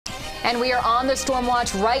And we are on the storm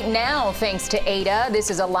watch right now thanks to Ada. This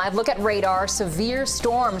is a live look at radar. Severe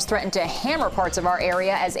storms threaten to hammer parts of our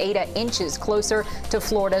area as Ada inches closer to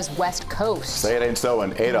Florida's west coast. Say it ain't so,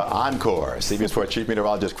 an Ada encore. CBS 4 Chief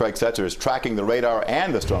Meteorologist Craig Setzer is tracking the radar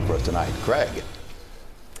and the storm for us tonight. Craig.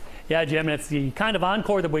 Yeah, Jim, it's the kind of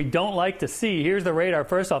encore that we don't like to see. Here's the radar.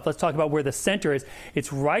 First off, let's talk about where the center is.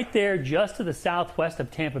 It's right there just to the southwest of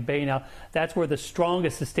Tampa Bay. Now, that's where the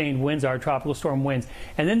strongest sustained winds are, tropical storm winds.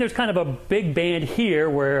 And then there's kind of a big band here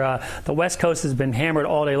where the west coast has been hammered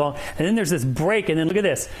all day long. And then there's this break, and then look at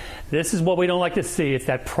this. This is what we don't like to see. It's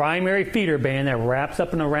that primary feeder band that wraps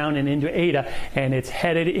up and around and into Ada, and it's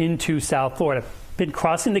headed into South Florida. Been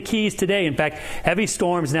crossing the Keys today. In fact, heavy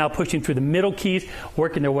storms now pushing through the middle Keys,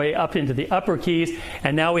 working their way up into the upper Keys.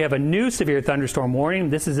 And now we have a new severe thunderstorm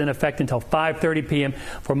warning. This is in effect until 5:30 p.m.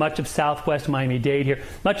 for much of southwest Miami-Dade here.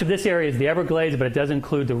 Much of this area is the Everglades, but it does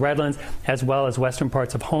include the Redlands as well as western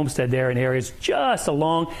parts of Homestead there in areas just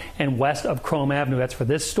along and west of Chrome Avenue. That's for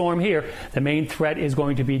this storm here. The main threat is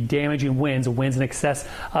going to be damaging winds in excess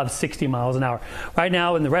of 60 miles an hour. Right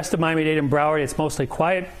now in the rest of Miami-Dade and Broward, it's mostly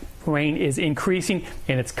quiet. Rain is increasing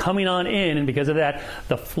and it's coming on in, and because of that,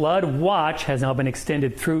 the flood watch has now been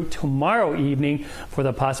extended through tomorrow evening for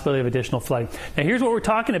the possibility of additional flooding. Now, here's what we're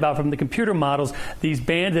talking about from the computer models. This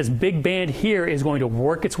big band here is going to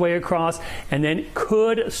work its way across and then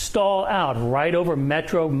could stall out right over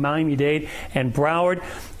Metro, Miami-Dade, and Broward.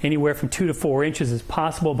 Anywhere from 2 to 4 inches is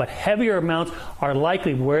possible, but heavier amounts are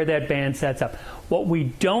likely where that band sets up. What we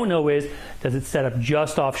don't know is, does it set up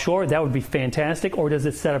just offshore? That would be fantastic. Or does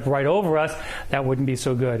it set up right over us? That wouldn't be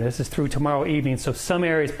so good. This is through tomorrow evening, so some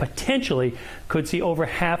areas potentially could see over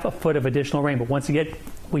half a foot of additional rain. But once again,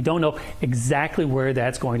 we don't know exactly where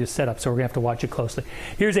that's going to set up, so we're going to have to watch it closely.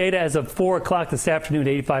 Here's Ada as of 4 o'clock this afternoon,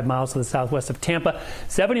 85 miles to the southwest of Tampa.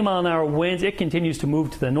 70-mile-an-hour winds. It continues to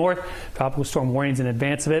move to the north. Tropical storm warnings in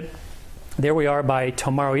advance of it. There we are by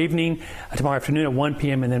tomorrow afternoon at 1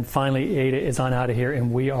 p.m. And then finally Ada is on out of here,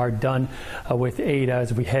 and we are done with Ada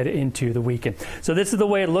as we head into the weekend. So this is the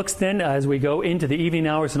way it looks then as we go into the evening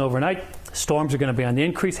hours and overnight. Storms are going to be on the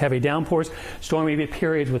increase, heavy downpours, stormy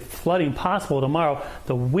periods with flooding possible tomorrow.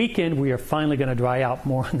 The weekend, we are finally going to dry out.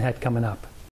 More on that coming up.